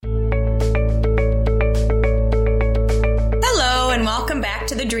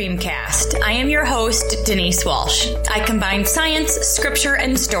Dreamcast. I am your host, Denise Walsh. I combine science, scripture,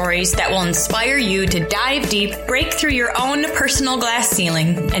 and stories that will inspire you to dive deep, break through your own personal glass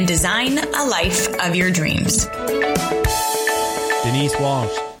ceiling, and design a life of your dreams. Denise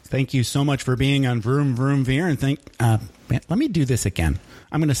Walsh, thank you so much for being on Vroom Vroom Veer. And let me do this again.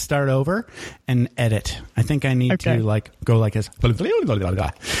 I'm going to start over and edit. I think I need to go like this.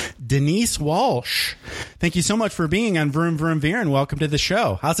 Denise Walsh, thank you so much for being on Vroom Vroom Veer and welcome to the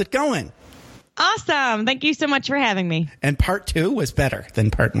show. How's it going? Awesome. Thank you so much for having me. And part 2 was better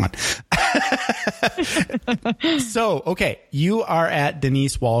than part 1. So, okay, you are at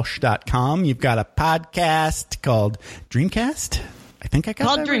denisewalsh.com. You've got a podcast called Dreamcast. I think I got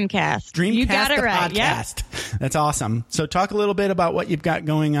called that Dreamcast. Right. Dreamcast, you got it right. Podcast. Yep. That's awesome. So talk a little bit about what you've got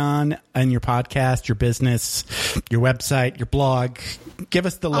going on in your podcast, your business, your website, your blog. Give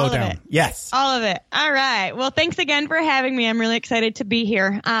us the lowdown. All of it. Yes. All of it. All right. Well, thanks again for having me. I'm really excited to be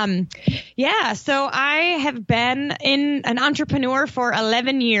here. So I have been an entrepreneur for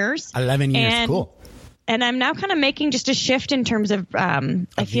 11 years. 11 years. Cool. And I'm now kind of making just a shift in terms of, I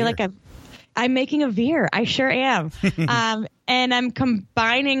feel like I'm making a veer. I sure am. And I'm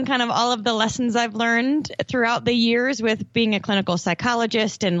combining kind of all of the lessons I've learned throughout the years with being a clinical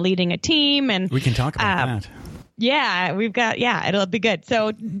psychologist and leading a team. And we can talk about that. Yeah, it'll be good.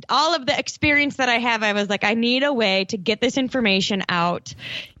 So all of the experience that I have, I was like, I need a way to get this information out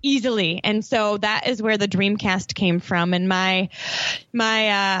easily. And so that is where the Dreamcast came from. And my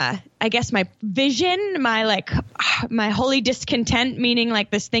I guess my vision, my holy discontent, meaning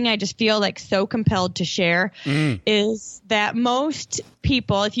like this thing I just feel like so compelled to share is that most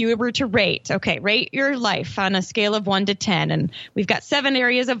people, if you were to rate your life on a scale of 1 to 10, and we've got 7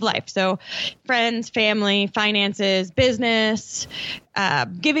 areas of life. So friends, family, finances, business,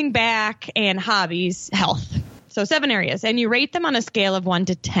 giving back, and hobbies, health. So 7 areas, and you rate them on a scale of 1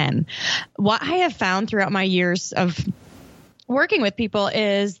 to 10. What I have found throughout my years of working with people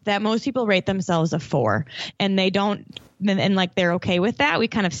is that most people rate themselves a 4, and they don't, and like they're okay with that. We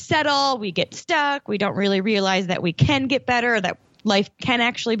kind of settle, we get stuck, we don't really realize that we can get better, that life can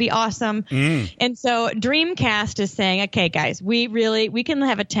actually be awesome. And so Dreamcast is saying, okay, guys, we can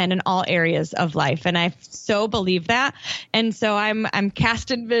have a 10 in all areas of life. And I so believe that. And so I'm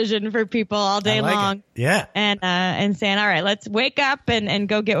casting vision for people all day long. Yeah. And saying, all right, let's wake up and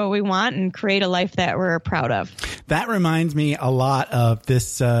go get what we want and create a life that we're proud of. That reminds me a lot of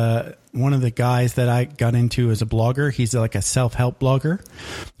this, one of the guys that I got into as a blogger. He's like a self-help blogger.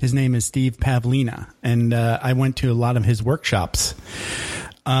 His name is Steve Pavlina. And I went to a lot of his workshops.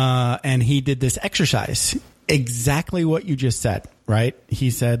 And he did this exercise. Exactly what you just said, right? He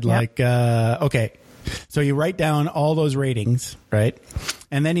said okay, so you write down all those ratings, right?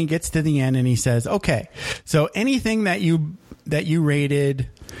 And then he gets to the end and he says, okay, so anything that you rated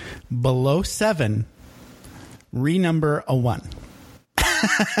below 7, renumber a 1.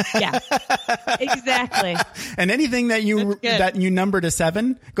 Yeah, exactly. And anything that you numbered a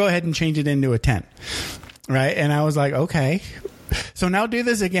 7, go ahead and change it into a 10. Right. And I was like, okay, so now do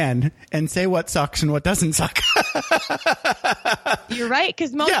this again and say what sucks and what doesn't suck. You're right.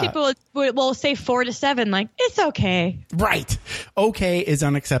 Because most people will say 4 to 7, like, it's okay. Right. Okay is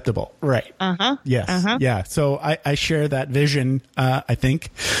unacceptable. Right. Yes. Yeah. So I share that vision, I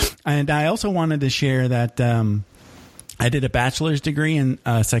think. And I also wanted to share that, I did a bachelor's degree in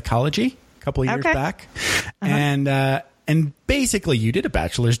psychology a couple of years back. And basically you did a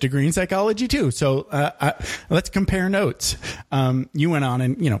bachelor's degree in psychology too. So let's compare notes. You went on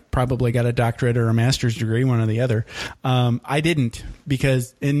and, probably got a doctorate or a master's degree, one or the other. I didn't,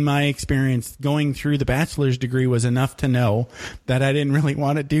 because in my experience, going through the bachelor's degree was enough to know that I didn't really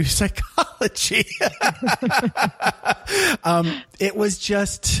want to do psychology. It was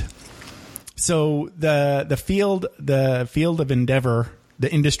just... So the field of endeavor,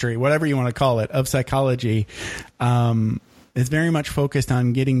 the industry, whatever you want to call it, of psychology, is very much focused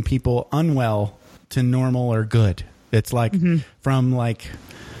on getting people unwell to normal or good. It's like from like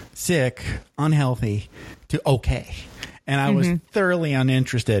sick, unhealthy to okay. And I was thoroughly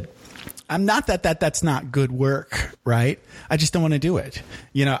uninterested. I'm not that's not good work, right? I just don't want to do it.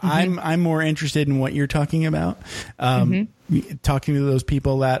 I'm more interested in what you're talking about. Talking to those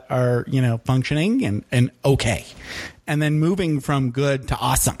people that are, functioning and okay. And then moving from good to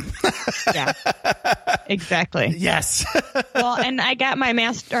awesome. Yeah, exactly. Yes. Well, and I got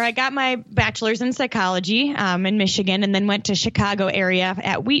my bachelor's in psychology in Michigan, and then went to Chicago area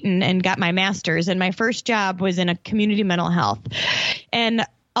at Wheaton and got my master's. And my first job was in a community mental health. And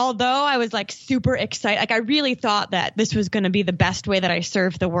although I was like super excited, like I really thought that this was going to be the best way that I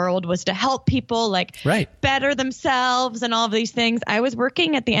served the world, was to help people like better themselves and all of these things. I was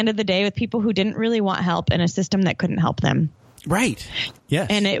working at the end of the day with people who didn't really want help in a system that couldn't help them. Right.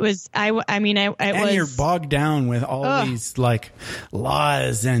 Yes. And it was, and you're bogged down with all these like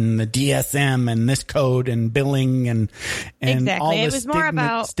laws and the DSM and this code and billing and exactly. all this it was more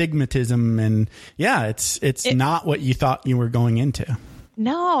about stigmatism. And it's not what you thought you were going into.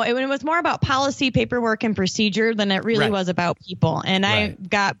 No, it was more about policy, paperwork, and procedure than it really was about people. And I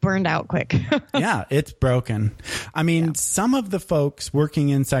got burned out quick. Yeah, it's broken. I mean, some of the folks working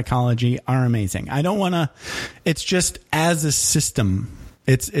in psychology are amazing. I don't want to, it's just as a system,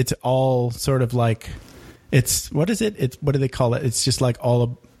 it's all sort of like, what is it? What do they call it? It's just like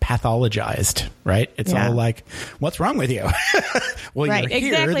all pathologized, right? It's all like, what's wrong with you? Well, right, you're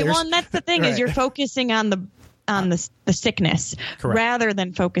here, exactly. Well, and that's the thing is you're focusing on the sickness rather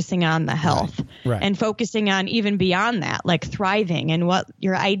than focusing on the health and focusing on even beyond that, like thriving and what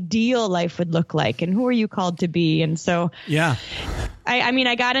your ideal life would look like and who are you called to be. And so,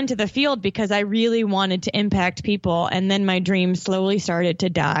 I got into the field because I really wanted to impact people. And then my dream slowly started to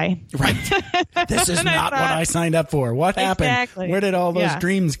die. Right. This is not what I signed up for. What happened? Exactly. Where did all those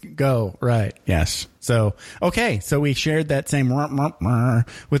dreams go? Right. Yes. So, okay. So we shared that same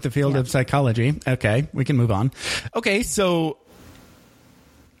with the field of psychology. Okay. We can move on. Okay. So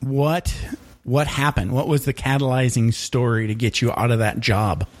what happened? What was the catalyzing story to get you out of that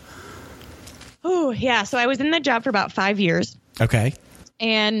job? Oh, yeah. So I was in the job for about 5 years. Okay.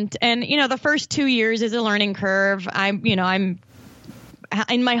 And the first 2 years is a learning curve. I'm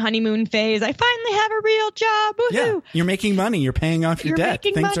in my honeymoon phase. I finally have a real job. Woohoo! Yeah, you're making money. You're paying off your debt.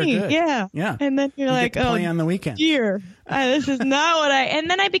 Things money. are good. Yeah. And then you're like, get to play on the weekend. Dear, this is not what and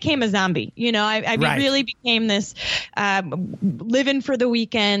then I became a zombie. I really became this living for the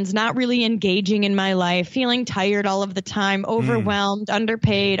weekends, not really engaging in my life, feeling tired all of the time, overwhelmed,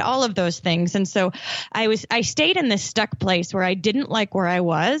 underpaid, all of those things. And so I stayed in this stuck place where I didn't like where I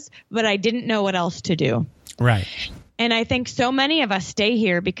was, but I didn't know what else to do. Right. And I think so many of us stay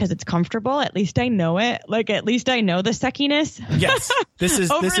here because it's comfortable. At least I know it. Like, at least I know the suckiness. Yes. This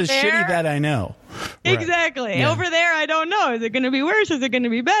is shitty that I know. Exactly. Right. Yeah. Over there, I don't know. Is it going to be worse? Is it going to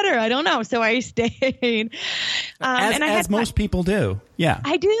be better? I don't know. So I stayed. As most people do. Yeah.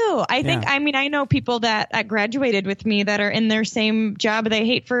 I do. I think, I know people that graduated with me that are in their same job they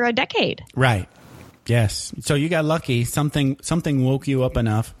hate for a decade. Right. Yes. So you got lucky. Something woke you up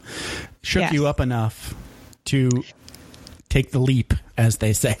enough, shook you up enough to take the leap, as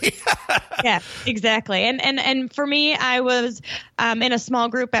they say. Yeah, exactly. And for me, I was in a small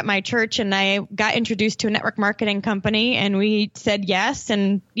group at my church, and I got introduced to a network marketing company, and we said yes.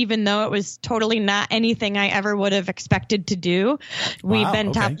 And even though it was totally not anything I ever would have expected to do, we've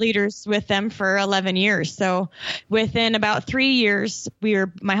been top leaders with them for 11 years. So within about 3 years,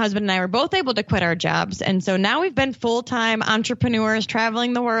 my husband and I were both able to quit our jobs. And so now we've been full-time entrepreneurs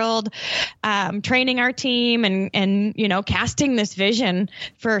traveling the world, training our team and casting this vision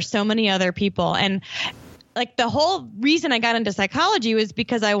for so many other people. And like the whole reason I got into psychology was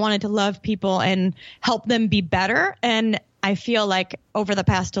because I wanted to love people and help them be better. And I feel like over the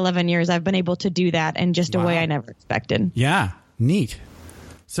past 11 years, I've been able to do that in just a way I never expected. Yeah. Neat.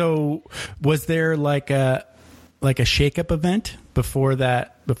 So was there like a shakeup event before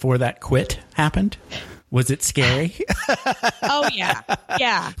that quit happened? Was it scary? Oh yeah.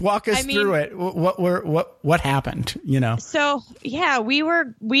 Yeah. Walk us through it. What happened, So, yeah,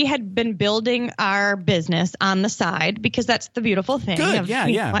 we had been building our business on the side because that's the beautiful thing. Good.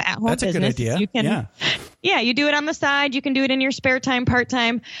 Yeah. At-home that's business. A good idea. You can, you do it on the side. You can do it in your spare time,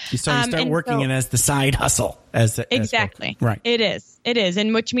 part-time. You start working it as the side hustle. Exactly. Right. It is.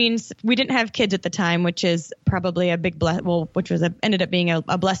 And which means we didn't have kids at the time, which is probably a big ended up being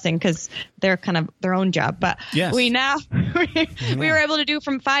a blessing because they're kind of their own job. But we were able to do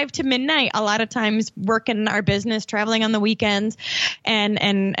from 5 to midnight, a lot of times working our business, traveling on the weekends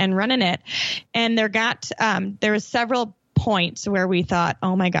and running it. And there was several points where we thought,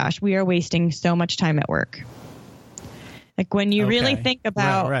 oh my gosh, we are wasting so much time at work. Like when you really think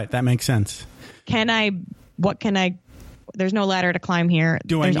about, right. That makes sense. There's no ladder to climb here.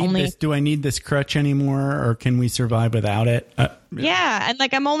 Do I need this crutch anymore, or can we survive without it? Yeah. And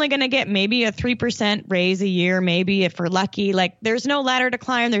I'm only going to get maybe a 3% raise a year, maybe if we're lucky. Like there's no ladder to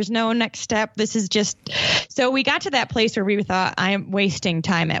climb. There's no next step. This is just, so we got to that place where we thought I am wasting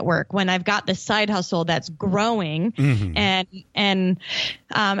time at work when I've got this side hustle that's growing. Mm-hmm. And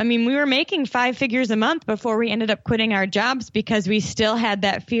we were making 5 figures a month before we ended up quitting our jobs because we still had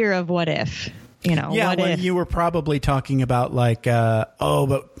that fear of what if. Yeah, what if? you were probably talking about like, but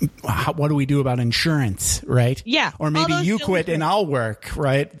what do we do about insurance, right? Yeah. Or maybe you quit and I'll work,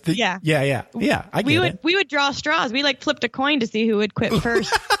 right? Yeah. I get it. We would draw straws. We like flipped a coin to see who would quit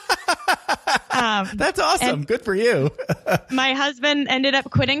first. That's awesome. Good for you. My husband ended up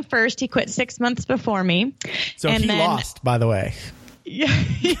quitting first. He quit 6 months before me. So he lost, by the way. Yeah.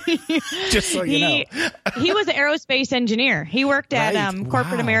 Just so you know. He was an aerospace engineer. He worked at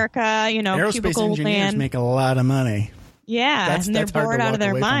corporate America, aerospace cubicle engineers land. make a lot of money. Yeah, and they're bored out of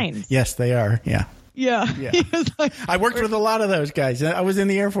their minds. Yes, they are. Yeah. Yeah. He was like, I worked with a lot of those guys. I was in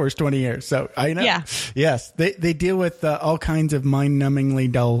the Air Force 20 years, so I know. Yeah. Yes, they deal with all kinds of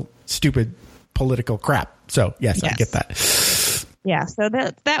mind-numbingly dull, stupid political crap. So, yes, I get that. Yeah, so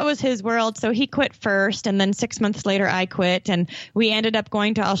that was his world. So he quit first, and then 6 months later I quit, and we ended up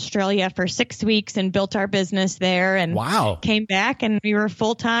going to Australia for 6 weeks and built our business there, and came back, and we were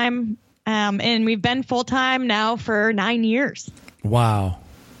full-time, and we've been full-time now for 9 years. Wow.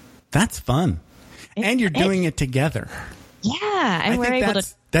 That's fun. And you're doing it together. Yeah, and we're able to.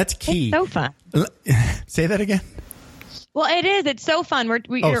 That's key. It's so fun. Say that again. Well, it is. It's so fun.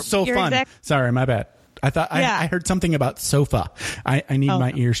 You're fun. Sorry, my bad. I thought I heard something about sofa. I need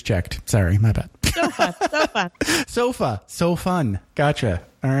my ears checked. Sorry, my bad. Sofa. So fun. Sofa. So fun. Gotcha.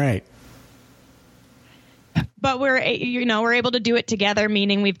 All right. But we're able to do it together,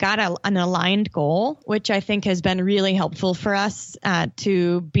 meaning we've got an aligned goal, which I think has been really helpful for us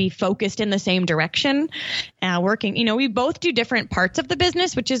to be focused in the same direction. Working, we both do different parts of the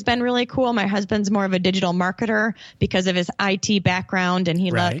business, which has been really cool. My husband's more of a digital marketer because of his IT background, and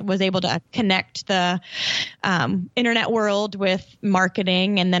he was able to connect the internet world with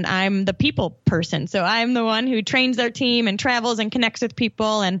marketing. And then I'm the people person. So I'm the one who trains their team and travels and connects with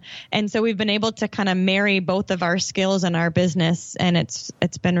people. And so we've been able to kind of marry both of our skills in our business, and it's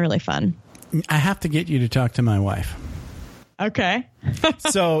been really fun. I have to get you to talk to my wife. Okay.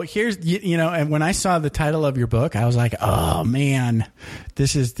 So here's, and when I saw the title of your book, I was like, oh man,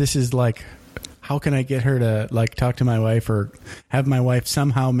 this is like, how can I get her to like talk to my wife or have my wife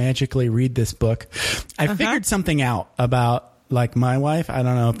somehow magically read this book? I figured something out about like my wife. I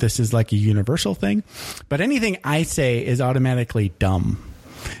don't know if this is like a universal thing, but anything I say is automatically dumb.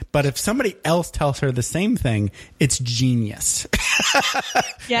 But if somebody else tells her the same thing, it's genius.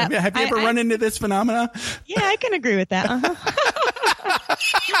 Yeah. Have you ever run into this phenomena? Yeah, I can agree with that.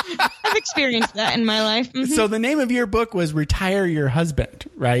 I've experienced that in my life. Mm-hmm. So the name of your book was Retire Your Husband,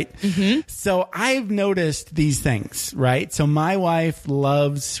 right? Mm-hmm. So I've noticed these things, right? So my wife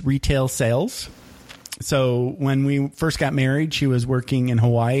loves retail sales. So when we first got married, she was working in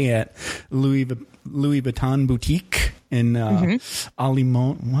Hawaii at Louis Vuitton boutique in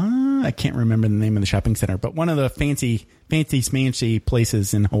Alimont. I can't remember the name of the shopping center, but one of the fancy smancy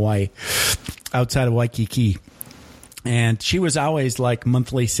places in Hawaii outside of Waikiki. And she was always like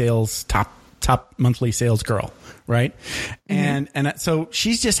monthly sales, top monthly sales girl, right? Mm-hmm. And so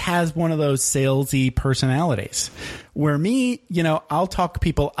she just has one of those salesy personalities where me, I'll talk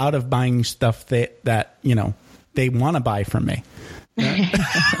people out of buying stuff that they want to buy from me. Right?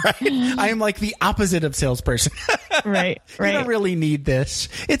 I am like the opposite of salesperson. Right. You don't really need this.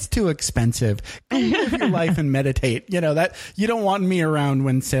 It's too expensive. Go live your life and meditate. That you don't want me around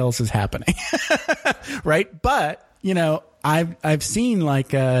when sales is happening. Right. But, I've seen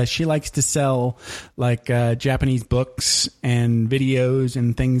like she likes to sell like Japanese books and videos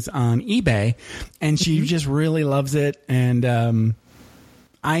and things on eBay, and she just really loves it. And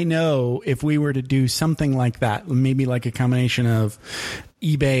I know if we were to do something like that, maybe like a combination of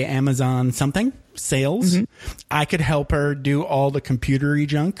eBay, Amazon, something sales, I could help her do all the computery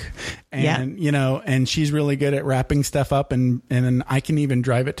junk, and and she's really good at wrapping stuff up, and then I can even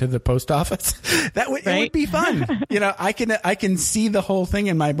drive it to the post office. It would be fun. I can see the whole thing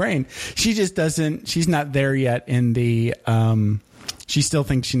in my brain. She just doesn't. She's not there yet in the. She still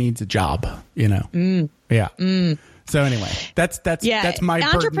thinks she needs a job. Yeah. So anyway, that's my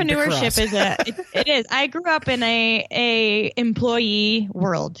entrepreneurship it is. I grew up in a employee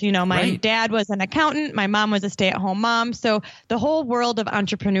world. My dad was an accountant, my mom was a stay-at-home mom, so the whole world of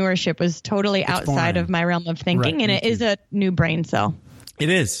entrepreneurship was totally outside of my realm of thinking, and it is a new brain cell. It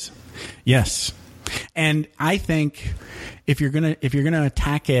is, yes, and I think if you're gonna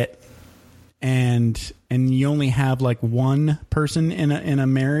attack it, and you only have like one person in a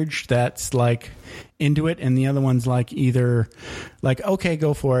marriage that's like into it, and the other one's like either like, okay,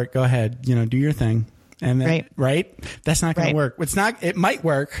 go for it, go ahead, do your thing, and then that's not going to work. It might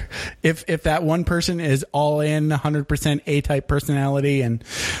work if that one person is all in 100% A-type personality, and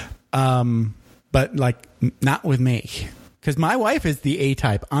but like not with me. Because my wife is the A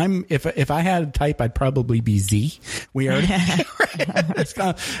type. If I had a type, I'd probably be Z. We already. It's kind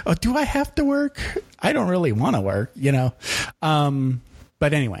of, oh, do I have to work? I don't really want to work,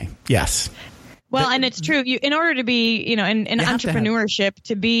 But anyway, yes. Well, and it's true. In order to be, in entrepreneurship,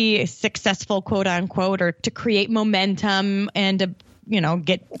 to be successful, quote unquote, or to create momentum and to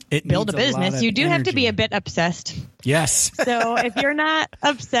build a business, you do have to be a bit obsessed. Yes. So if you're not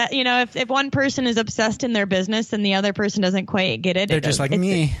upset, if one person is obsessed in their business and the other person doesn't quite get it, they're just like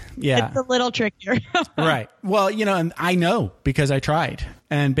me. Yeah. It's a little trickier. Right. Well, and I know because I tried.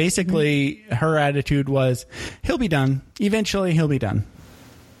 And basically her attitude was, he'll be done. Eventually he'll be done.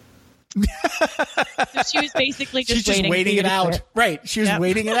 So she was basically just waiting it out. Right. She was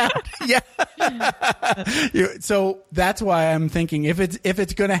waiting it out. Yeah. So that's why I'm thinking if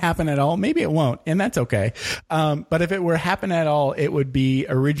it's going to happen at all, maybe it won't, and that's okay. But if it were to happen at all, it would be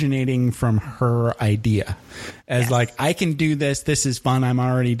originating from her idea as like, I can do this. This is fun. I'm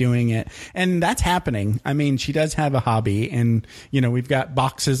already doing it. And that's happening. I mean, she does have a hobby, and, we've got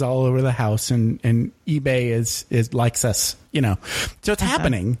boxes all over the house, and eBay is likes us, so it's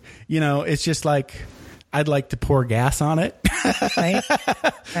happening, it's just like, I'd like to pour gas on it.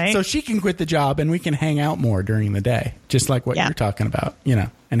 Right. So she can quit the job and we can hang out more during the day, just like what you're talking about,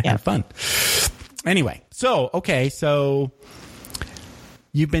 and have fun. Anyway, so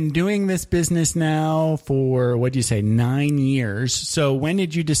you've been doing this business now for, what'd you say, 9 years. So when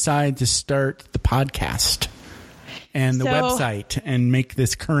did you decide to start the podcast and the website and make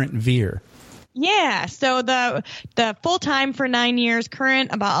this current Veer? Yeah. So the full time for 9 years,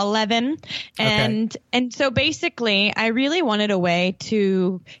 current about 11. And so basically I really wanted a way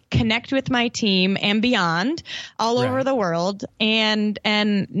to connect with my team and beyond all over the world and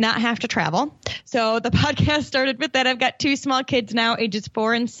not have to travel. So the podcast started with that. I've got 2 small kids now, ages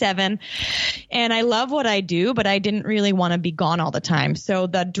 4 and 7. And I love what I do, but I didn't really want to be gone all the time. So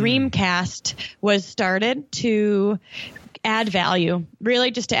the Dreamcast was started to add value, really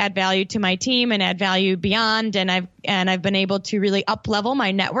just to add value to my team and add value beyond. And I've been able to really up level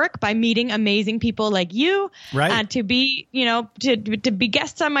my network by meeting amazing people like you, to be, to be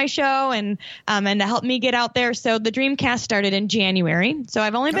guests on my show and to help me get out there. So the Dreamcast started in January. So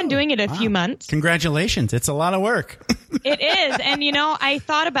I've only been doing it a few months. Congratulations. It's a lot of work. It is. And, I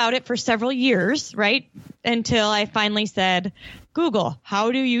thought about it for several years, right? Until I finally said, Google,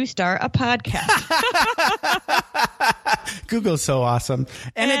 how do you start a podcast? Google's so awesome.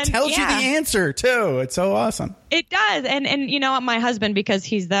 And it tells you the answer, too. It's so awesome. It does. And my husband, because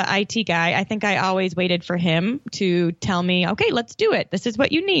he's the IT guy, I think I always waited for him to tell me, okay, let's do it. This is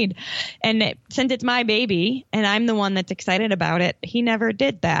what you need. And since it's my baby and I'm the one that's excited about it, he never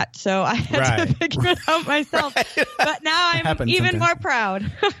did that. So I had to figure it out myself. But now I'm even more proud.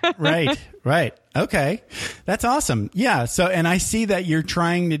 Right. Okay. That's awesome. Yeah. So, and I see that you're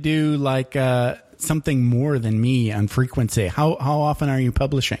trying to do like something more than me on frequency. How often are you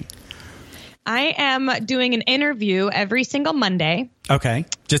publishing? I am doing an interview every single Monday. Okay.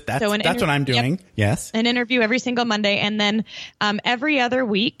 That's what I'm doing. Yep. Yes. An interview every single Monday. And then every other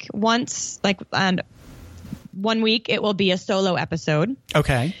week, on 1 week, it will be a solo episode.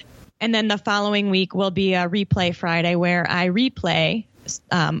 Okay. And then the following week will be a replay Friday where I replay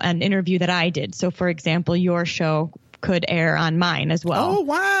an interview that I did. So, for example, your show could air on mine as well. Oh,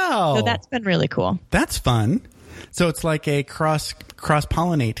 wow. So that's been really cool. That's fun. So it's like a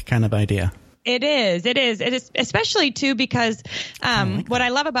cross-pollinate kind of idea. It is, especially too, because what I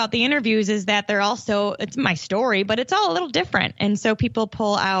love about the interviews is that it's my story, but it's all a little different. And so people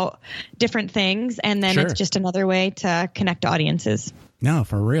pull out different things, and then it's just another way to connect audiences. No,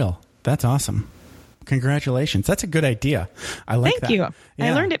 for real. That's awesome. Congratulations. That's a good idea. I like that. Thank you.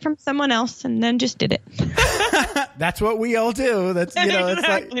 Yeah. I learned it from someone else and then just did it. That's what we all do. That's, exactly, it's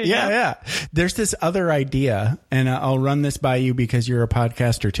like, yeah. There's this other idea, and I'll run this by you because you're a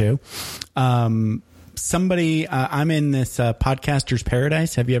podcaster too. I'm in this Podcaster's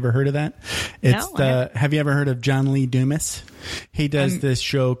Paradise. Have you ever heard of that? Have you ever heard of John Lee Dumas? He does this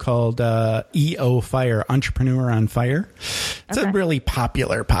show called EO Fire, Entrepreneur on Fire. It's a really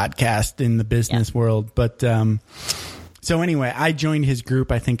popular podcast in the business world. But so anyway, I joined his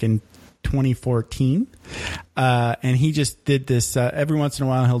group, I think, in 2014. And he just did this every once in a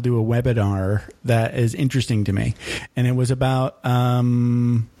while. He'll do a webinar that is interesting to me. And it was about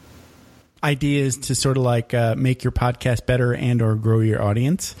ideas to sort of like make your podcast better and or grow your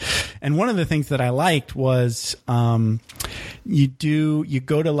audience. And one of the things that I liked was you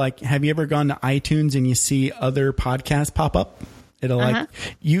go to like, have you ever gone to iTunes and you see other podcasts pop up? It'll like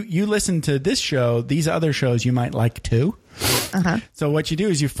you listen to this show, these other shows you might like too. So what you do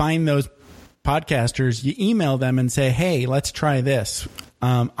is you find those podcasters, you email them and say, hey, let's try this.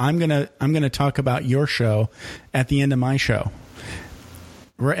 I'm gonna talk about your show at the end of my show.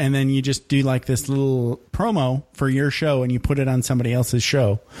 And then you just do like this little promo for your show and you put it on somebody else's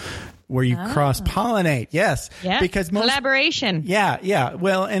show where you cross-pollinate. Yes. Yeah. Because collaboration. Yeah.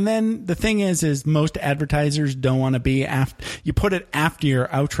 Well, and then the thing is most advertisers don't want to be you put it after your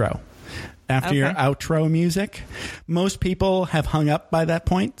outro. After your outro music. Most people have hung up by that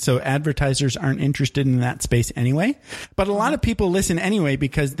point, so advertisers aren't interested in that space anyway. But a lot of people listen anyway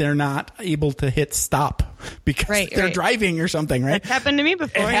because they're not able to hit stop because they're driving or something, right? That's happened to me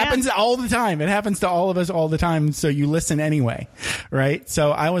before. It happens all the time. It happens to all of us all the time, so you listen anyway, right?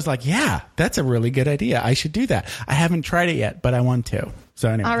 So I was like, yeah, that's a really good idea. I should do that. I haven't tried it yet, but I want to. So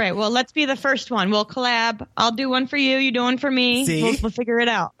anyway. All right. Well, let's be the first one. We'll collab. I'll do one for you. You do one for me. See? We'll figure it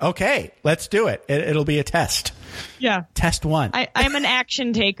out. Okay. Let's do it. It'll be a test. Yeah. Test one. I'm an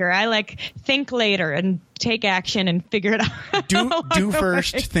action taker. I like think later and take action and figure it out. Do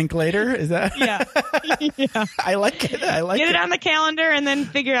first, think later. Is that? Yeah. I like it. Get it on the calendar and then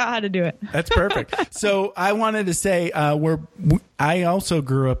figure out how to do it. That's perfect. So I wanted to say I also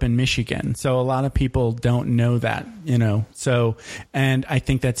grew up in Michigan, so a lot of people don't know that, So, and I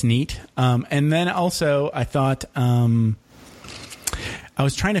think that's neat. And then also I thought. I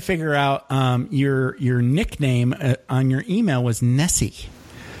was trying to figure out your nickname on your email was Nessie.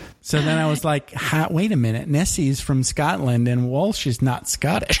 So then I was like, wait a minute, Nessie's from Scotland and Walsh is not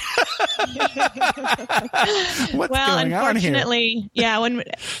Scottish. What's going on here? Unfortunately, when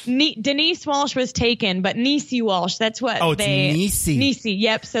Denise Walsh was taken, but Niecy Walsh, that's what it's Niecy. Niecy,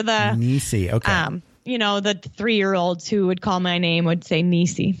 yep. So the Niecy, okay. The 3-year-olds who would call my name would say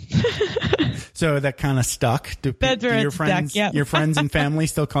Niecy. So that kind of stuck. Do your friends, stuck, yep. Your friends and family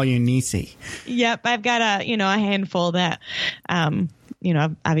still call you Niecy? Yep, I've got a handful that I've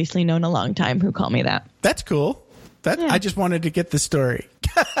obviously known a long time who call me that. That's cool. I just wanted to get the story.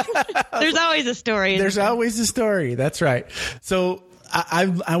 There's always a story. There's always a story. That's right. So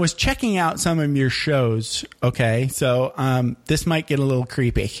I was checking out some of your shows. Okay, so this might get a little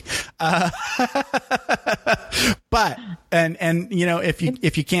creepy, but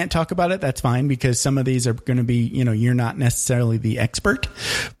if you can't talk about it, that's fine because some of these are going to be you're not necessarily the expert,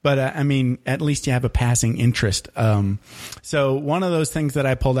 but at least you have a passing interest. So one of those things that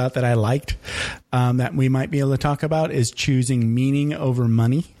I pulled out that I liked that we might be able to talk about is choosing meaning over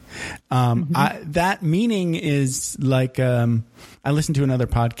money. That meaning is like I listened to another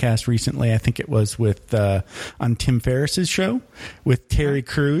podcast recently. I think it was with on Tim Ferriss's show with Terry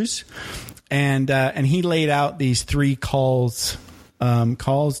Crews, and he laid out these 3 calls: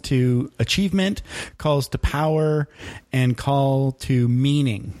 calls to achievement, calls to power, and call to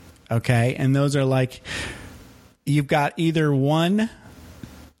meaning. Okay, and those are like you've got either 1,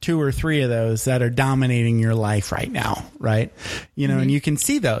 2 or 3 of those that are dominating your life right now, right? And you can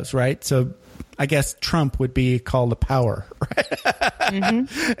see those, right? So I guess Trump would be called to power, right?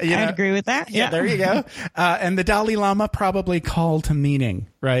 I'd agree with that. Yeah, there you go. And the Dalai Lama probably called to meaning,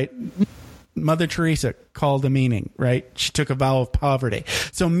 right? Mother Teresa called to meaning, right? She took a vow of poverty.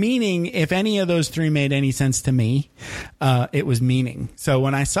 So meaning, if any of those 3 made any sense to me, it was meaning. So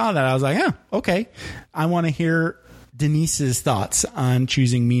when I saw that, I was like, okay, I want to hear Denise's thoughts on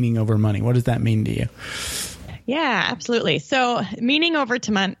choosing meaning over money. What does that mean to you? Yeah, absolutely. So meaning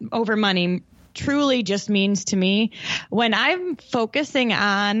over money truly just means to me when I'm focusing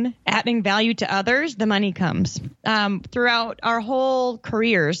on adding value to others, the money comes. Throughout our whole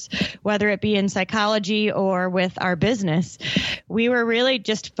careers, whether it be in psychology or with our business, we were really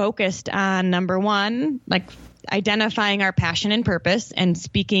just focused on number one, like identifying our passion and purpose and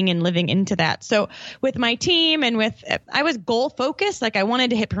speaking and living into that. So with my team and I was goal focused. Like I wanted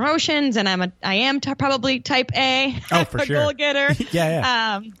to hit promotions and I am probably type A. Oh, for sure. Goal getter.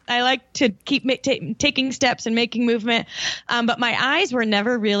 Yeah. I like to keep taking steps and making movement. But my eyes were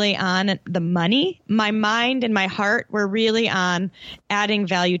never really on the money. My mind and my heart were really on adding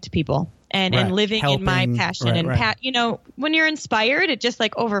value to people. And living in my passion when you're inspired, it just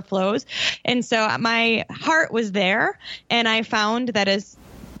like overflows. And so my heart was there, and I found that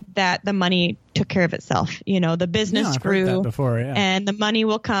the money took care of itself. The business grew, heard that before, and the money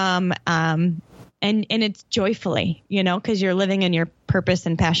will come. And it's joyfully, because you're living in your purpose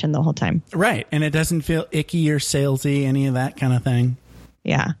and passion the whole time. Right. And it doesn't feel icky or salesy, any of that kind of thing.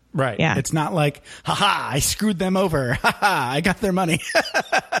 Yeah. Right. Yeah. It's not like, I screwed them over. I got their money.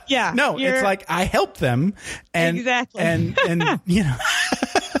 Yeah. No, it's like I helped them. And, exactly. And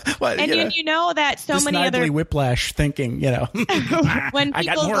Well, and you know that so the many snidely other whiplash thinking, when I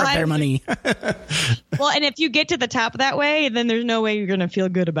got people's more of their lives- money. Well, and if you get to the top that way, then there's no way you're going to feel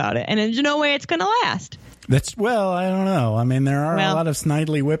good about it, and there's no way it's going to last. I don't know. I mean, there are a lot of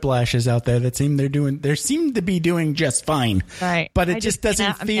snidely whiplashes out there that seem to be doing just fine. Right. But it I just just doesn't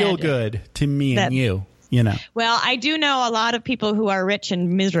cannot feel imagine good to me and you. Well, I do know a lot of people who are rich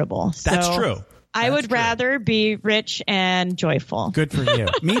and miserable. So That's true. I would rather be rich and joyful. Good for you.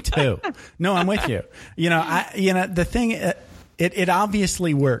 Me too. No, I'm with you. The thing, it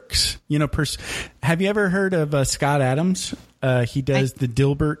obviously works. Have you ever heard of Scott Adams? He does the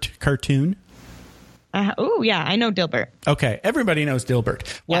Dilbert cartoon. Oh, yeah, I know Dilbert. Okay, everybody knows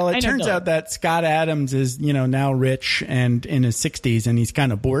Dilbert. Well, it turns out that Scott Adams is, now rich and in his 60s, and he's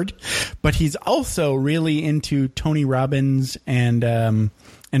kind of bored. But he's also really into Tony Robbins and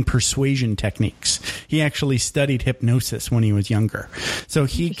persuasion techniques. He actually studied hypnosis when he was younger. So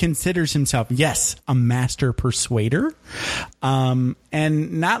he considers himself, yes, a master persuader. And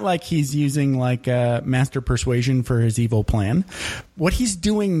not like he's using like master persuasion for his evil plan. What he's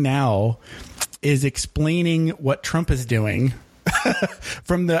doing now is explaining what Trump is doing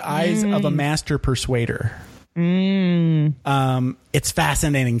from the eyes of a master persuader. It's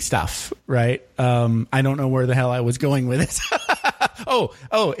fascinating stuff, right? I don't know where the hell I was going with it.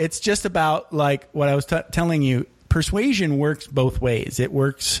 It's just about like what I was telling you. Persuasion works both ways. It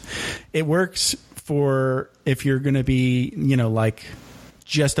works for if you're going to be, like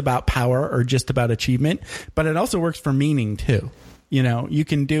just about power or just about achievement, but it also works for meaning too. You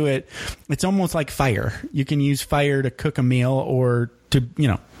can do it. It's almost like fire. You can use fire to cook a meal or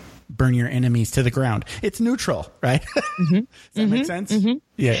to, burn your enemies to the ground. It's neutral, right? Does that make sense? Mm-hmm.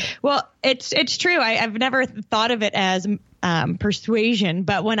 Yeah. Well, it's true. I've never thought of it as persuasion,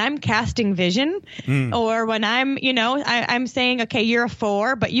 but when I'm casting vision or when I'm, I'm saying, okay, you're a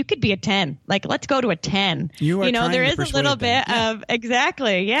 4, but you could be a 10. Like, let's go to a 10. There is a little bit of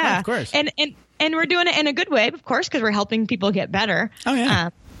exactly. Yeah. Of course. And we're doing it in a good way, of course, because we're helping people get better. Oh,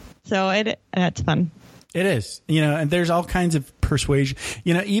 yeah. So it's fun. It is. And there's all kinds of persuasion.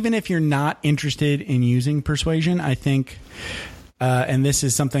 Even if you're not interested in using persuasion, I think, and this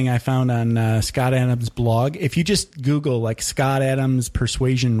is something I found on Scott Adams' blog. If you just Google like Scott Adams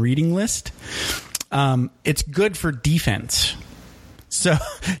persuasion reading list, it's good for defense. So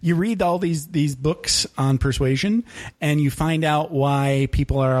you read all these books on persuasion and you find out why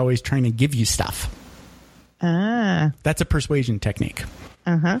people are always trying to give you stuff. That's a persuasion technique.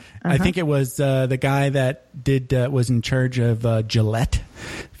 I think it was the guy that was in charge of Gillette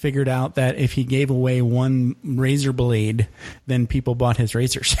figured out that if he gave away one razor blade, then people bought his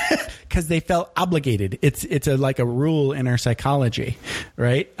razors because they felt obligated. It's like a rule in our psychology,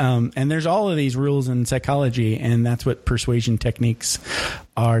 right? And there's all of these rules in psychology, and that's what persuasion techniques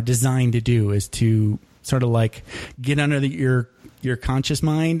are designed to do, is to sort of like get under your conscious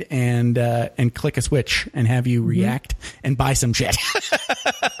mind and click a switch and have you react and buy some shit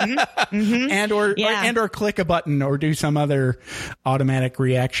and or click a button or do some other automatic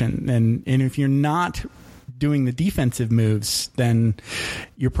reaction. And if you're not doing the defensive moves, then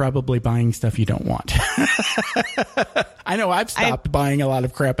you're probably buying stuff you don't want. I know I've stopped buying a lot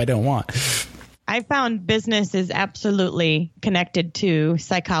of crap I don't want. I found business is absolutely connected to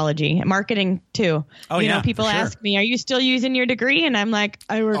psychology and marketing too. People ask me, are you still using your degree? And I'm like,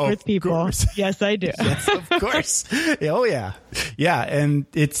 I work with people. Course. Yes, I do. Yes, of course. Oh yeah. Yeah. And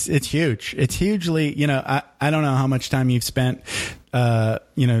it's huge. It's hugely, I don't know how much time you've spent,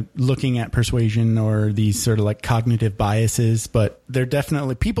 looking at persuasion or these sort of like cognitive biases, but they're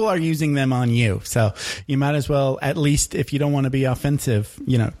definitely, people are using them on you. So you might as well, at least if you don't want to be offensive,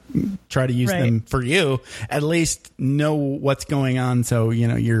 try to use them for you, at least know what's going on. So,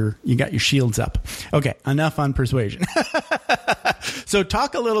 you got your shields up. Okay. Enough on persuasion. So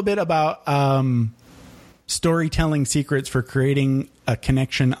talk a little bit about, storytelling secrets for creating a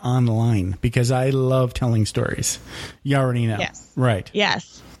connection online, because I love telling stories. You already know. Yes. Right.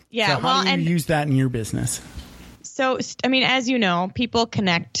 Yes. Yeah. So how do you use that in your business? So, as you know, people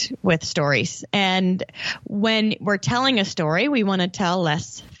connect with stories. And when we're telling a story, we want to tell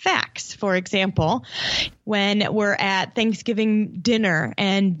less facts. For example, when we're at Thanksgiving dinner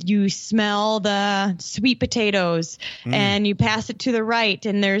and you smell the sweet potatoes and you pass it to the right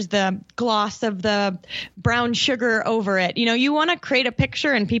and there's the gloss of the brown sugar over it, you want to create a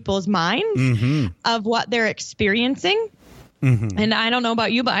picture in people's minds of what they're experiencing. And I don't know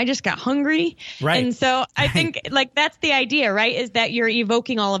about you, but I just got hungry. Right. And so I think like that's the idea, right? Is that you're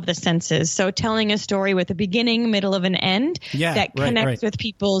evoking all of the senses. So telling a story with a beginning, middle, of an end that connects with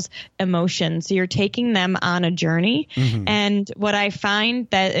people's emotions. So you're taking them on a journey. And what I find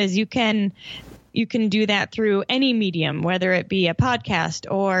that is you can do that through any medium, whether it be a podcast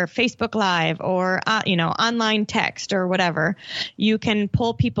or Facebook Live or, online text or whatever. You can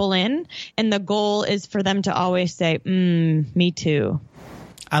pull people in, and the goal is for them to always say, me too.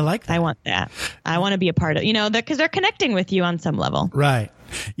 I like that. I want that. I want to be a part of, because they're connecting with you on some level. Right.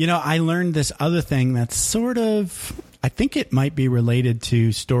 I learned this other thing that's sort of, I think it might be related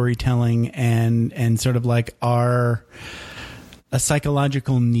to storytelling and sort of like a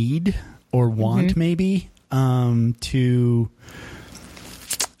psychological need or want maybe to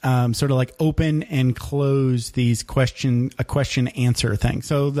sort of like open and close these question answer thing.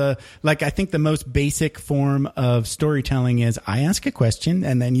 So I think the most basic form of storytelling is I ask a question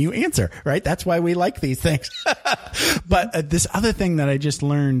and then you answer, right? That's why we like these things. But this other thing that I just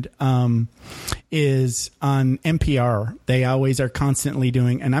learned is on NPR. They always are constantly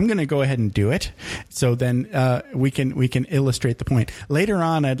doing, and I'm going to go ahead and do it. So then we can illustrate the point. Later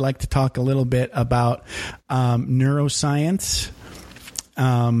on, I'd like to talk a little bit about neuroscience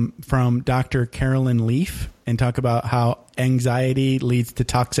from Dr. Carolyn Leaf and talk about how anxiety leads to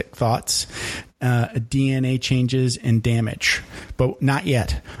toxic thoughts, DNA changes, and damage. But not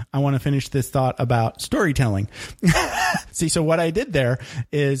yet. I want to finish this thought about storytelling. See, so what I did there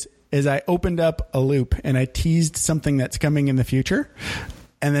is I opened up a loop and I teased something that's coming in the future.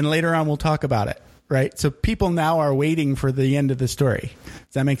 And then later on, we'll talk about it. Right. So people now are waiting for the end of the story.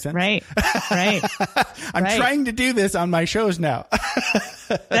 Does that make sense? Right. I'm trying to do this on my shows now.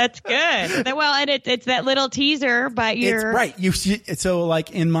 That's good. Well, and it's that little teaser, but you're right. So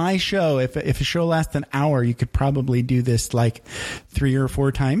like in my show, if a show lasts an hour, you could probably do this like 3 or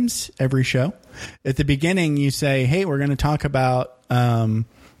 4 times every show. At the beginning, you say, hey, we're going to talk about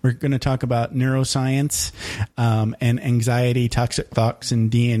neuroscience, and anxiety, toxic thoughts, and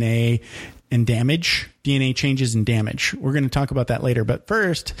DNA and damage, DNA changes and damage. We're going to talk about that later. But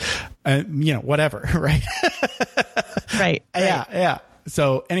first, whatever, right? Right. Yeah.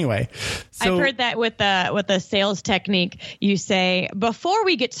 So anyway, I've heard that with a sales technique, you say, before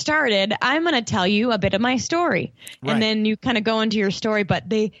we get started, I'm going to tell you a bit of my story. Right. And then you kind of go into your story, but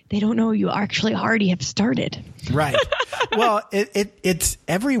they don't know you actually already have started. Right. Well, it's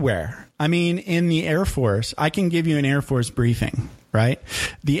everywhere. I mean, in the Air Force, I can give you an Air Force briefing. Right.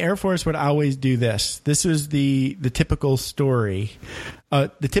 The Air Force would always do this. This was the typical story,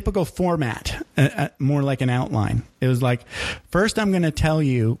 the typical format, more like an outline. It was like, first, I'm going to tell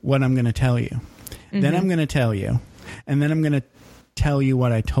you what I'm going to tell you. Then I'm going to tell you. And then I'm going to tell you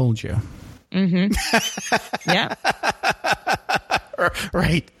what I told you. Yeah.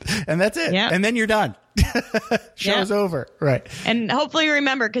 Right. And that's it. Yeah. And then you're done. Show's over. Right. And hopefully you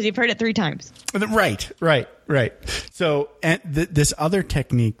remember because you've heard it 3 times. Right. So, and this other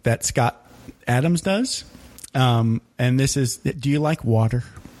technique that Scott Adams does, and this is, do you like water?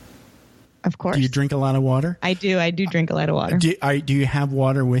 Of course. Do you drink a lot of water? I do. I do drink a lot of water. Do you have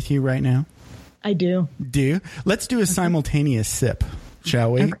water with you right now? I do. Do you? Let's do a simultaneous sip.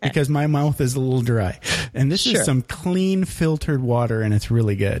 Shall we? Okay. Because my mouth is a little dry. And this is some clean filtered water, and it's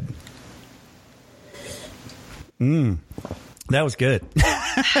really good. That was good.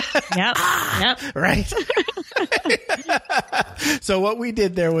 Yep. Right. So what we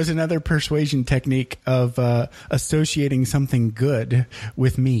did there was another persuasion technique of associating something good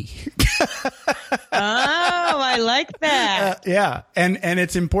with me. Oh, I like that. Yeah. And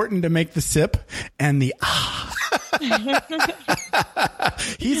it's important to make the sip and the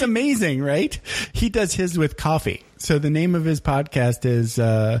He's amazing, right? He does his with coffee. So the name of his podcast is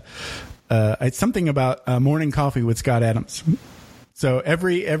it's something about Morning Coffee with Scott Adams. So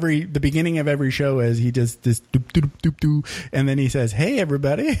the beginning of every show is he does this doop doop doop doop, and then he says, "Hey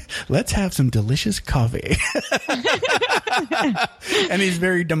everybody, let's have some delicious coffee." And he's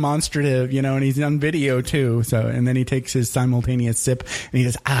very demonstrative, and he's on video too. So, and then he takes his simultaneous sip and he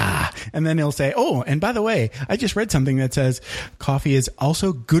goes, and then he'll say, "Oh, and by the way, I just read something that says coffee is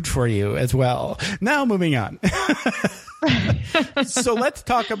also good for you as well." Now moving on. So let's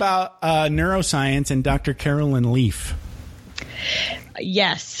talk about neuroscience and Dr. Carolyn Leaf.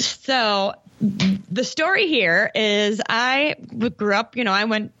 Yes. So the story here is I grew up, I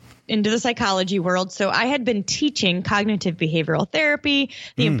went into the psychology world. So I had been teaching cognitive behavioral therapy,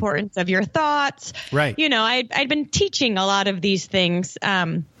 the importance of your thoughts. Right. I'd been teaching a lot of these things.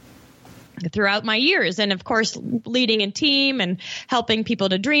 throughout my years. And of course, leading a team and helping people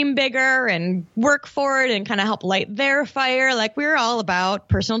to dream bigger and work for it and kind of help light their fire. Like, we're all about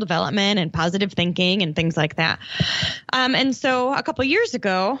personal development and positive thinking and things like that. And so a couple years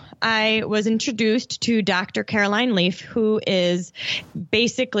ago, I was introduced to Dr. Caroline Leaf, who is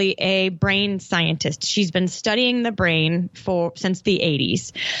basically a brain scientist. She's been studying the brain since the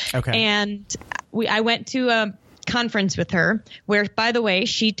 80s. Okay. And I went to a conference with her where, by the way,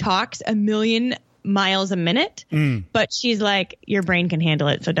 she talks 1 million miles a minute, but she's like, your brain can handle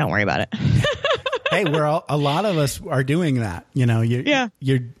it, so don't worry about it. Hey, a lot of us are doing that. You know,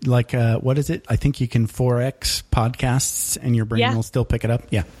 you're like, what is it? I think you can 4X podcasts and your brain will still pick it up.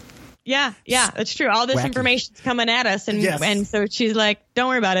 Yeah. Yeah, that's true. All this information's coming at us. And so she's like, don't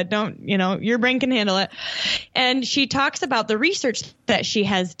worry about it. Your brain can handle it. And she talks about the research that she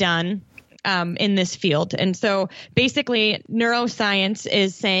has done in this field. And so basically, neuroscience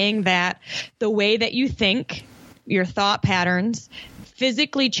is saying that the way that you think, your thought patterns,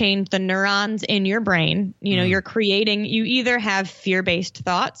 physically change the neurons in your brain. You either have fear-based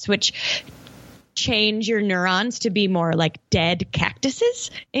thoughts, which change your neurons to be more like dead cactuses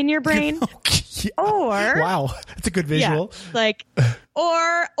in your brain. Or wow, that's a good visual. Yeah, like,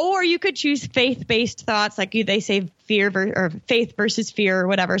 or you could choose faith-based thoughts, like they say or faith versus fear or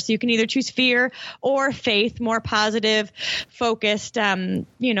whatever. So you can either choose fear or faith, more positive, focused,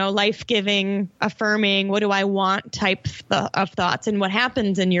 life-giving, affirming, what do I want type of thoughts. And what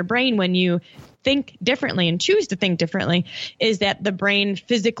happens in your brain when you think differently and choose to think differently is that the brain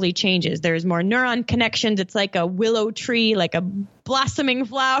physically changes. There's more neuron connections. It's like a willow tree, like a blossoming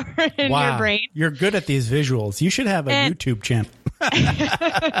flower in your brain. You're good at these visuals. You should have a YouTube channel.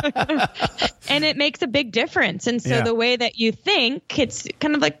 And it makes a big difference. And so the way that you think, it's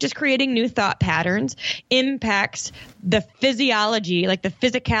kind of like just creating new thought patterns, impacts the physiology, like the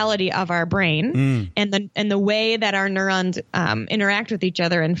physicality of our brain and the way that our neurons interact with each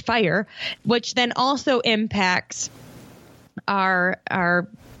other and fire, which then also impacts our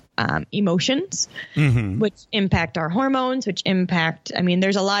emotions, which impact our hormones, which impact,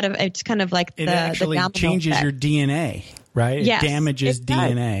 there's a lot of, it's kind of like it actually changes your DNA, right? Yes, it damages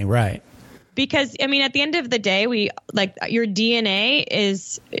DNA, right? Because, at the end of the day, your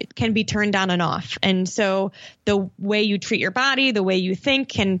DNA can be turned on and off. And so the way you treat your body, the way you think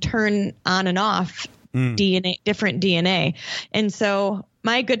can turn on and off different DNA. And so,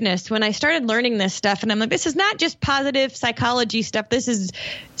 my goodness, when I started learning this stuff, and I'm like, this is not just positive psychology stuff. This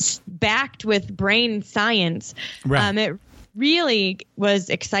is backed with brain science. Right. It really was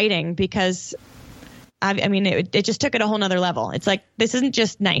exciting because it just took it a whole nother level. It's like, this isn't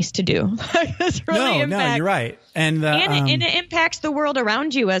just nice to do. No, you're right. And it impacts the world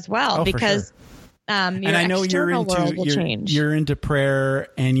around you as well, because sure. And I know you're into prayer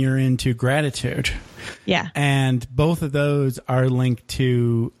and you're into gratitude. Yeah. And both of those are linked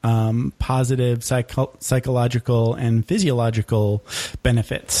to positive psychological and physiological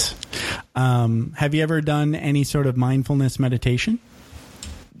benefits. Have you ever done any sort of mindfulness meditation?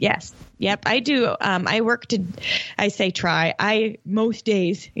 Yes. Yep, I do. Most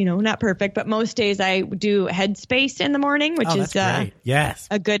days, not perfect, but most days I do Headspace in the morning, which is great. Yes.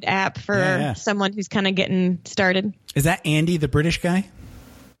 a good app for someone who's kind of getting started. Is that Andy, the British guy?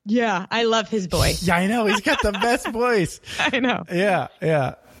 Yeah, I love his voice. Yeah, I know. He's got the best voice. I know.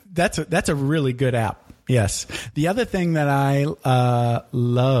 Yeah. That's a really good app. Yes. The other thing that I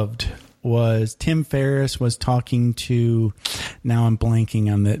loved was Tim Ferriss was talking to, now I'm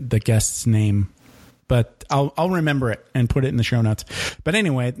blanking on the guest's name, but I'll remember it and put it in the show notes. But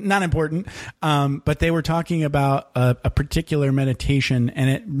anyway, not important. But they were talking about a particular meditation, and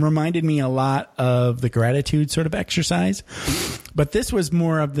it reminded me a lot of the gratitude sort of exercise. But this was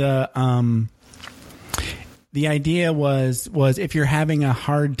more of the idea was if you're having a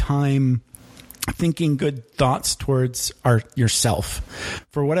hard time thinking good thoughts towards yourself,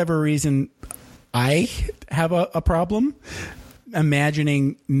 for whatever reason, I have a problem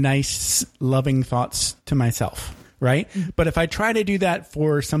imagining nice, loving thoughts to myself. Right. But if I try to do that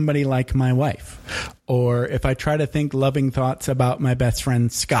for somebody like my wife, or if I try to think loving thoughts about my best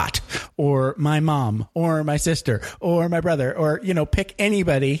friend, Scott, or my mom, or my sister, or my brother, or, pick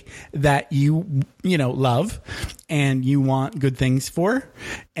anybody that you love and you want good things for,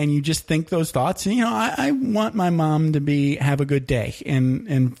 and you just think those thoughts, I want my mom to have a good day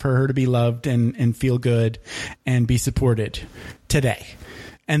and for her to be loved and feel good and be supported today.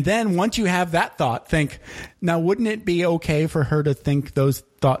 And then once you have that thought, think, now, wouldn't it be okay for her to think those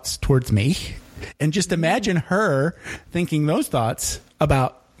thoughts towards me? And just imagine her thinking those thoughts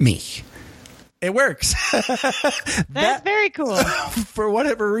about me. It works. That's very cool. For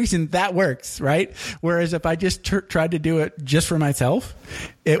whatever reason, that works, right? Whereas if I just tried to do it just for myself,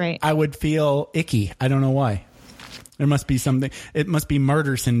 I would feel icky. I don't know why. There must be something. It must be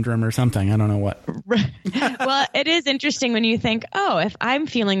martyr syndrome or something. I don't know what. Well, it is interesting when you think, oh, if I'm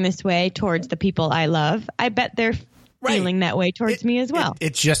feeling this way towards the people I love, I bet they're feeling that way towards me as well.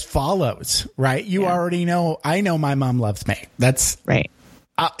 It just follows, right? You already know. I know my mom loves me. That's right.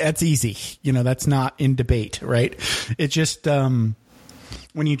 That's easy. That's not in debate, right? It's just when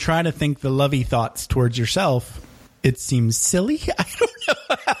you try to think the lovey thoughts towards yourself, it seems silly. I don't know.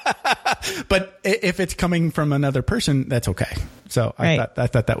 But if it's coming from another person, that's okay. So I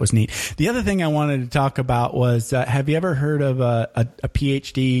thought that was neat. The other thing I wanted to talk about was, have you ever heard of a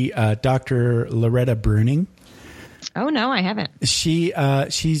PhD, Dr. Loretta Bruning? Oh, no, I haven't. She's her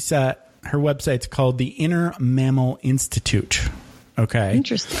website's called the Inner Mammal Institute. Okay.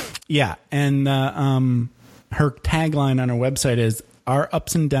 Interesting. Yeah. And her tagline on her website is, "Our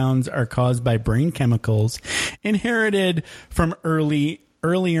ups and downs are caused by brain chemicals inherited from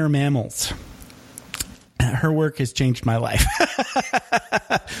earlier mammals." Her work has changed my life.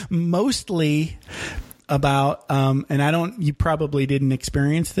 Mostly about, and you probably didn't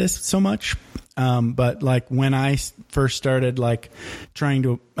experience this so much, but like when I first started like trying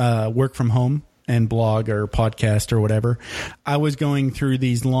to work from home and blog or podcast or whatever, I was going through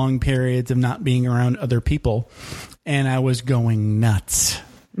these long periods of not being around other people, and I was going nuts.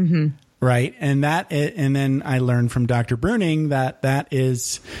 Mm-hmm. Right. And then I learned from Dr. Bruning that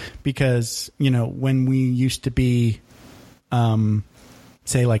is because, when we used to be,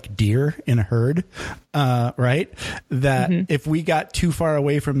 say like deer in a herd, right? That if we got too far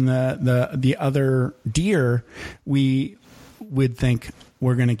away from the other deer, we would think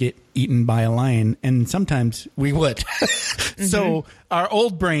we're going to get eaten by a lion. And sometimes we would. So our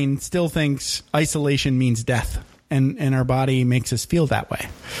old brain still thinks isolation means death, and our body makes us feel that way,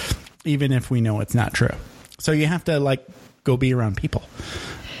 even if we know it's not true. So you have to like go be around people.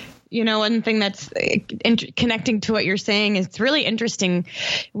 One thing that's connecting to what you're saying is it's really interesting.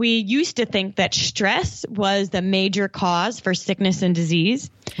 We used to think that stress was the major cause for sickness and disease.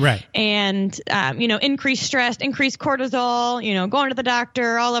 Right. And, increased stress, increased cortisol, going to the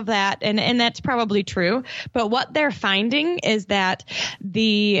doctor, all of that. And that's probably true. But what they're finding is that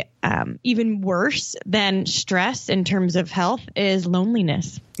the even worse than stress in terms of health is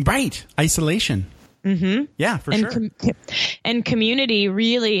loneliness. Right. Isolation. Mm-hmm. Yeah, for sure. And community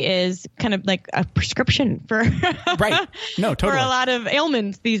really is kind of like a prescription for right. No, totally. for a lot of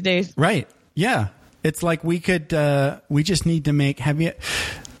ailments these days. Right. Yeah. It's like we just need to make,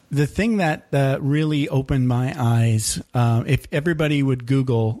 the thing that really opened my eyes, if everybody would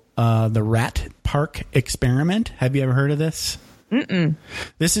Google the rat park experiment. Have you ever heard of this? Mm-mm.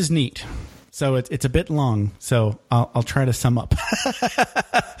 This is neat. So it's a bit long, so I'll try to sum up.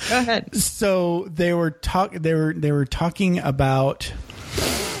 Go ahead. So they were talking about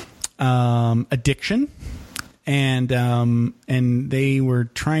addiction, and they were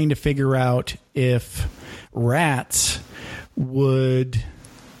trying to figure out if rats would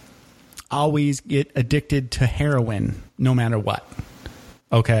always get addicted to heroin no matter what.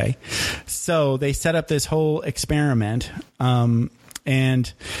 Okay, so they set up this whole experiment.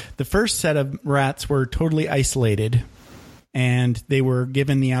 And the first set of rats were totally isolated, and they were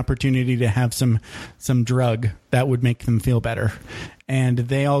given the opportunity to have some drug that would make them feel better. And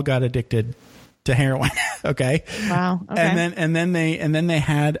they all got addicted to heroin. Okay. Wow. Okay. And then they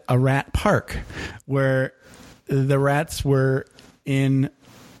had a rat park where the rats were in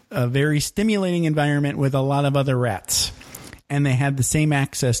a very stimulating environment with a lot of other rats, and they had the same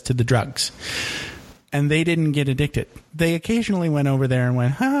access to the drugs. And they didn't get addicted. They occasionally went over there and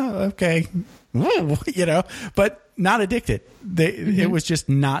went, okay, but not addicted. It was just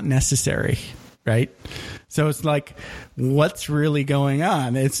not necessary, right? So it's like, what's really going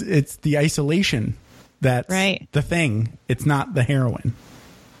on? It's the isolation that's right. The thing. It's not the heroin.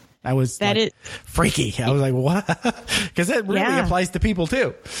 I was freaky. I was like, what? Because that really applies to people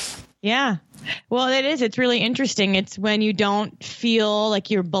too. Yeah. Well, it is. It's really interesting. It's when you don't feel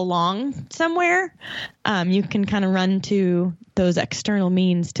like you belong somewhere, you can kind of run to those external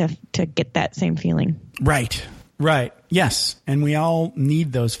means to get that same feeling. Right. Right. Yes. And we all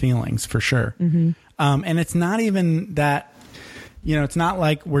need those feelings for sure. Mm-hmm. And it's not even that, it's not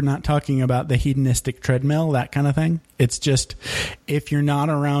like we're not talking about the hedonistic treadmill, that kind of thing. It's just if you're not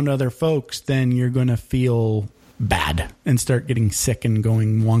around other folks, then you're going to feel bad and start getting sick and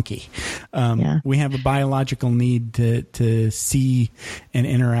going wonky. We have a biological need to see and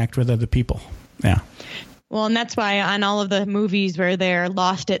interact with other people. Yeah. Well, and that's why on all of the movies where they're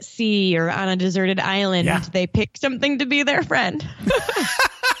lost at sea or on a deserted island, they pick something to be their friend.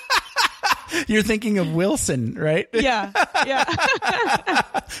 You're thinking of Wilson, right? Yeah.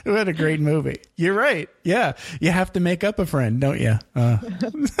 What a great movie. You're right. Yeah. You have to make up a friend, don't you?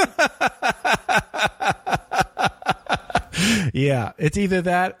 Yeah. It's either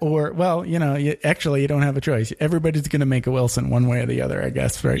that or, well, you don't have a choice. Everybody's going to make a Wilson one way or the other, I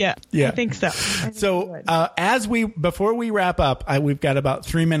guess, right? Yeah. I think so. Before we wrap up, we've got about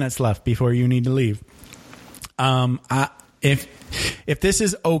 3 minutes left before you need to leave. If this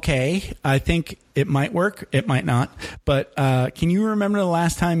is okay, I think it might work. It might not. But can you remember the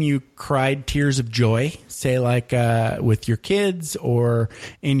last time you cried tears of joy? Say like with your kids or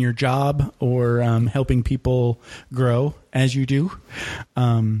in your job or helping people grow as you do.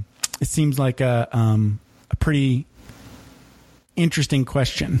 It seems like a pretty interesting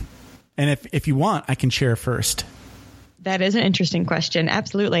question. And if you want, I can share first. That is an interesting question.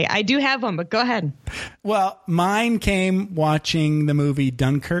 Absolutely. I do have one, but go ahead. Well, mine came watching the movie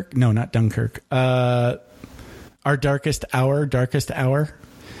Dunkirk. No, not Dunkirk. Our Darkest Hour.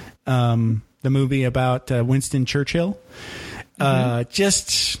 The movie about Winston Churchill.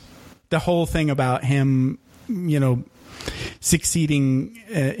 Just the whole thing about him, succeeding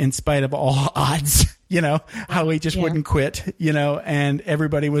in spite of all odds. How he just wouldn't quit, and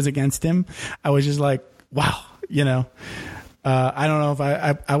everybody was against him. I was just like, wow. I don't know if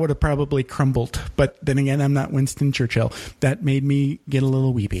I would have probably crumbled, but then again, I'm not Winston Churchill. That made me get a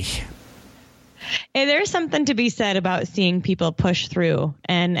little weepy. And there's something to be said about seeing people push through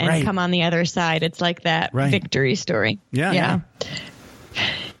and come on the other side. It's like that victory story. Yeah.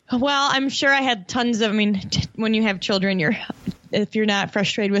 Well, I'm sure I had tons of, when you have children, if you're not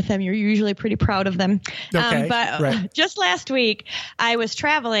frustrated with them, you're usually pretty proud of them. Okay, just last week, I was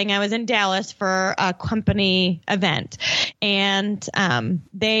traveling. I was in Dallas for a company event, and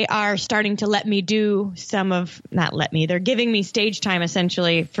they are starting to let me do they're giving me stage time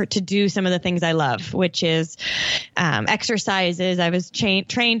essentially to do some of the things I love, which is exercises. I was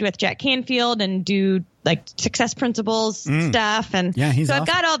trained with Jack Canfield and do like success principles stuff. And so awesome. I've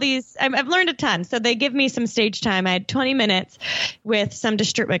got all these, I've learned a ton. So they give me some stage time. I had 20 minutes with some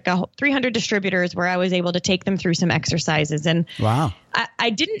 300 distributors where I was able to take them through some exercises. And wow. I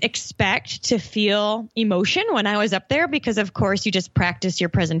didn't expect to feel emotion when I was up there because of course you just practice your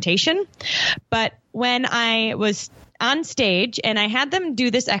presentation. But when I was on stage and I had them do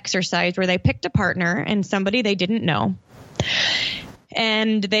this exercise where they picked a partner and somebody they didn't know,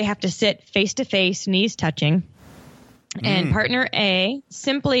 and they have to sit face to face, knees touching. And partner A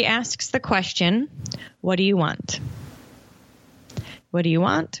simply asks the question, what do you want? What do you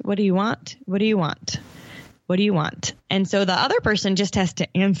want? What do you want? What do you want? What do you want? And so the other person just has to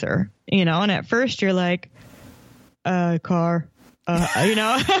answer, and at first you're like, car,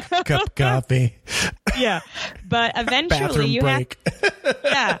 cup of coffee. Yeah. But eventually you break.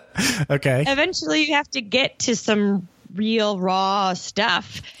 Okay. Eventually you have to get to some real raw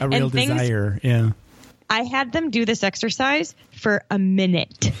stuff. A real desire. Yeah. I had them do this exercise for a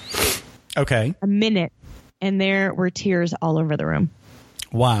minute. Okay. A minute. And there were tears all over the room.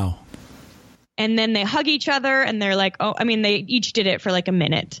 Wow. And then they hug each other and they're like, they each did it for like a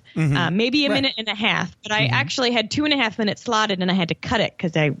minute, maybe a minute and a half. But I actually had 2.5 minutes slotted and I had to cut it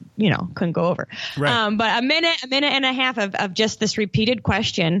because I, couldn't go over. Right. But a minute and a half of just this repeated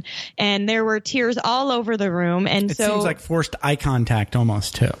question. And there were tears all over the room. And it seems like forced eye contact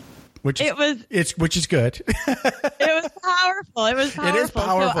almost too. Which is good. It was powerful. It is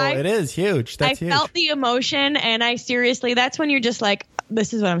powerful. So it is huge. That's huge. I felt the emotion, and that's when you're just like,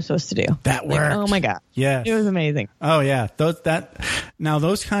 this is what I'm supposed to do. That worked. Like, oh my God. Yes. It was amazing. Oh yeah. Those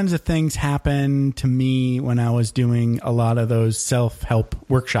kinds of things happen to me when I was doing a lot of those self-help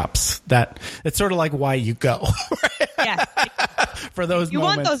workshops. That it's sort of like why you go. Yeah. For those moments. You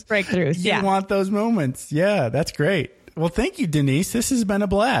want those breakthroughs. You want those moments. Yeah. That's great. Well, thank you, Denise. This has been a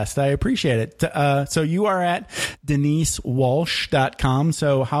blast. I appreciate it. So you are at DeniseWalsh.com.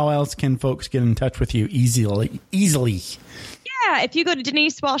 So how else can folks get in touch with you easily? Yeah, if you go to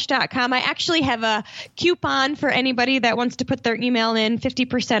DeniseWalsh.com, I actually have a coupon for anybody that wants to put their email in,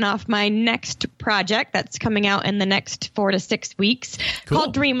 50% off my next project that's coming out in the next 4 to 6 weeks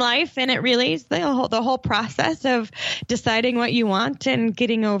called Dream Life. And it really is the whole process of deciding what you want and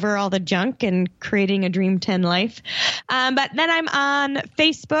getting over all the junk and creating a Dream 10 life. But then I'm on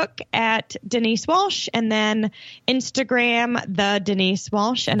Facebook at Denise Walsh and then Instagram, the Denise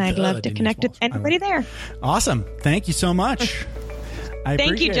Walsh. And I'd love to connect with anybody there. Awesome. Thank you so much.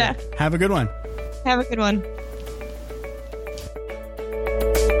 Thank you, Jeff. Have a good one. Have a good one.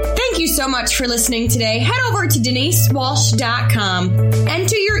 Thank you so much for listening today. Head over to DeniseWalsh.com.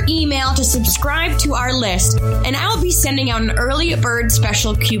 Enter your email to subscribe to our list, and I will be sending out an early bird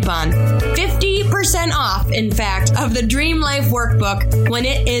special coupon. 50% off, in fact, of the Dream Life Workbook when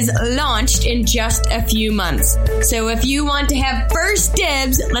it is launched in just a few months. So if you want to have first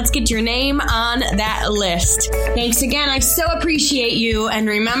dibs, let's get your name on that list. Thanks again. I so appreciate you. And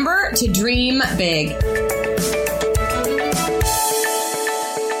remember to dream big.